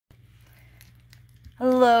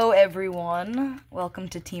Hello everyone, welcome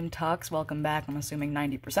to Team Tux, welcome back. I'm assuming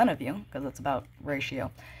 90% of you, because that's about ratio.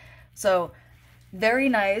 So, very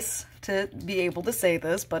nice to be able to say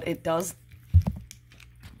this, but it does...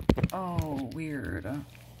 Oh, weird.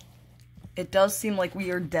 It does seem like we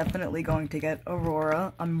are definitely going to get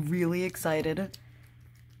Aurora. I'm really excited.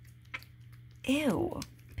 Ew,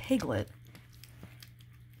 Piglet.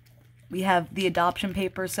 We have the adoption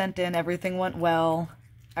papers sent in, everything went well.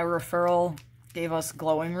 Our referral gave us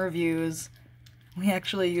glowing reviews. We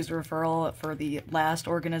actually used a referral for the last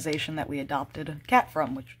organization that we adopted a cat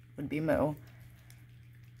from, which would be Moo.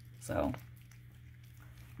 So,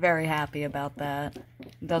 very happy about that.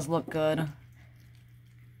 It does look good.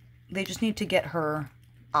 They just need to get her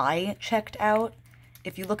eye checked out.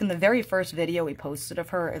 If you look in the very first video we posted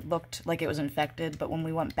of her, it looked like it was infected, but when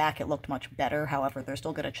we went back it looked much better. However, they're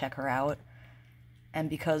still going to check her out. And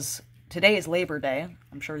because today is Labor Day,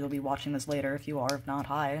 I'm sure you'll be watching this later if you are. If not,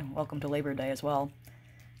 hi, welcome to Labor Day as well.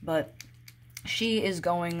 But she is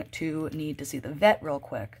going to need to see the vet real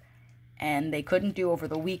quick. And they couldn't do over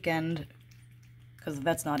the weekend because the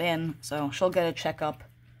vet's not in, so she'll get a checkup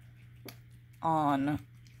on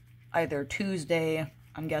either Tuesday,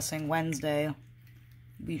 I'm guessing Wednesday.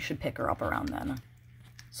 We should pick her up around then.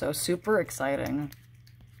 So super exciting.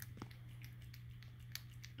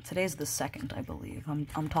 Today's the 2nd, I believe.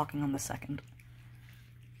 I'm talking on the 2nd.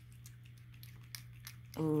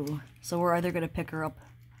 Ooh, so we're either going to pick her up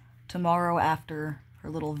tomorrow after her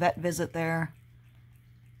little vet visit there,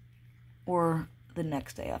 or the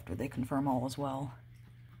next day after they confirm all as well.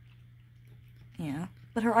 Yeah,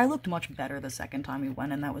 but her eye looked much better the second time we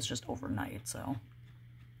went, and that was just overnight, so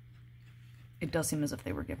it does seem as if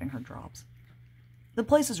they were giving her drops. The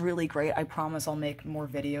place is really great. I promise I'll make more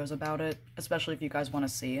videos about it, especially if you guys want to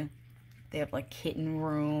see. They have like kitten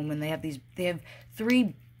room, and they have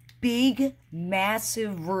 3 big,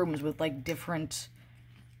 massive rooms with like different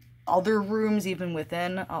other rooms even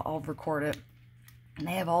within. I'll record it. And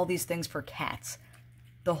they have all these things for cats.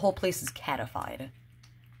 The whole place is catified.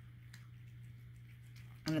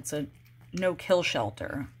 And it's a no-kill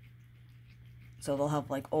shelter. So they'll have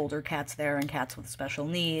like older cats there and cats with special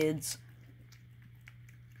needs.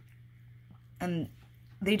 And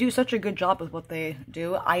they do such a good job with what they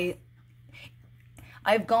do. I've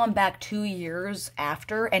gone back 2 years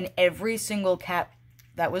after, and every single cat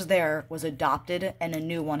that was there was adopted, and a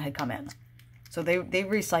new one had come in. So they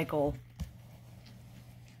recycle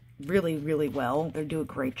really, really well. They do a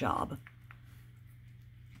great job.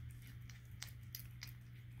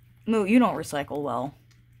 Moo, you don't recycle well.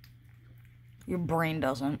 Your brain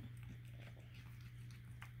doesn't.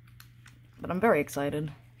 But I'm very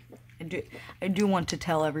excited. I do want to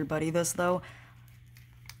tell everybody this, though.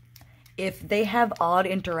 If they have odd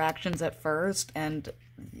interactions at first, and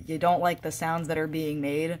you don't like the sounds that are being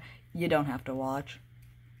made, you don't have to watch.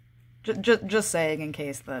 Just saying, in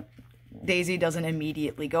case that Daisy doesn't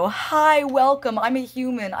immediately go, "Hi, welcome, I'm a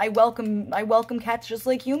human, I welcome cats just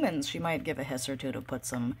like humans." She might give a hiss or two to put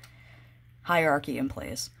some hierarchy in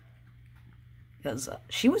place. Because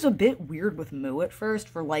she was a bit weird with Moo at first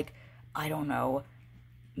for, like, I don't know,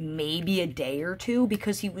 maybe a day or two,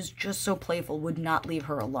 because he was just so playful, would not leave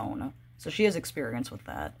her alone. So she has experience with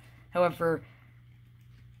that. However,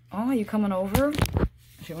 oh, are you coming over?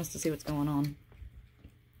 She wants to see what's going on.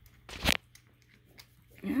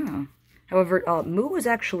 Yeah. However, Moo was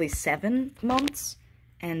actually 7 months,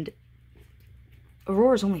 and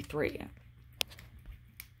Aurora's only 3.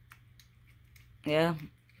 Yeah.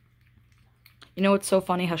 You know, it's so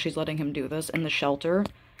funny how she's letting him do this. In the shelter,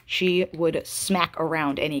 she would smack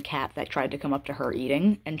around any cat that tried to come up to her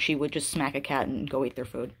eating, and she would just smack a cat and go eat their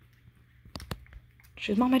food.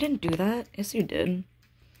 She goes, "Mom, I didn't do that." "Yes, you did.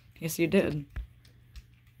 Yes, you did."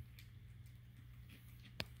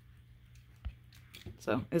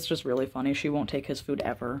 So, it's just really funny. She won't take his food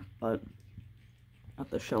ever, but at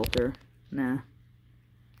the shelter, nah.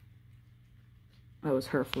 That was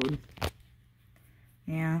her food.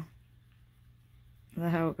 Yeah. Is that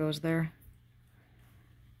how it goes there?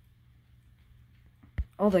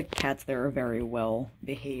 All the cats there are very well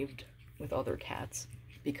behaved with other cats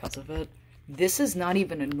because of it. This is not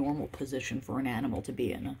even a normal position for an animal to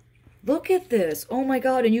be in. Look at this! Oh my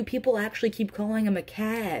god, and you people actually keep calling him a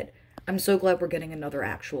cat. I'm so glad we're getting another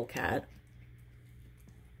actual cat.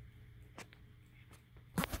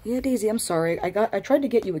 Yeah, Daisy, I'm sorry. I tried to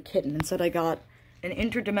get you a kitten. Instead I got an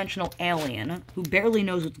interdimensional alien who barely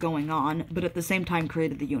knows what's going on, but at the same time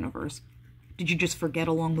created the universe. Did you just forget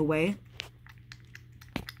along the way?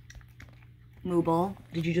 Moo Ball,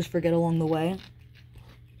 did you just forget along the way?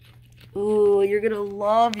 Ooh, you're gonna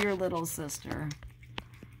love your little sister.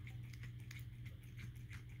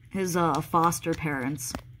 His foster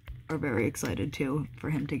parents are very excited too for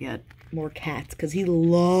him to get more cats because he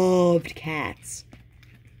loved cats.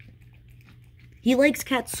 He likes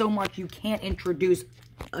cats so much you can't introduce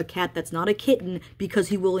a cat that's not a kitten because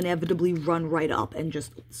he will inevitably run right up and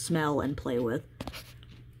just smell and play with.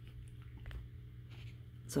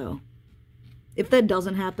 So, if that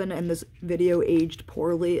doesn't happen and this video aged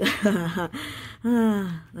poorly, that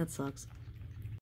sucks.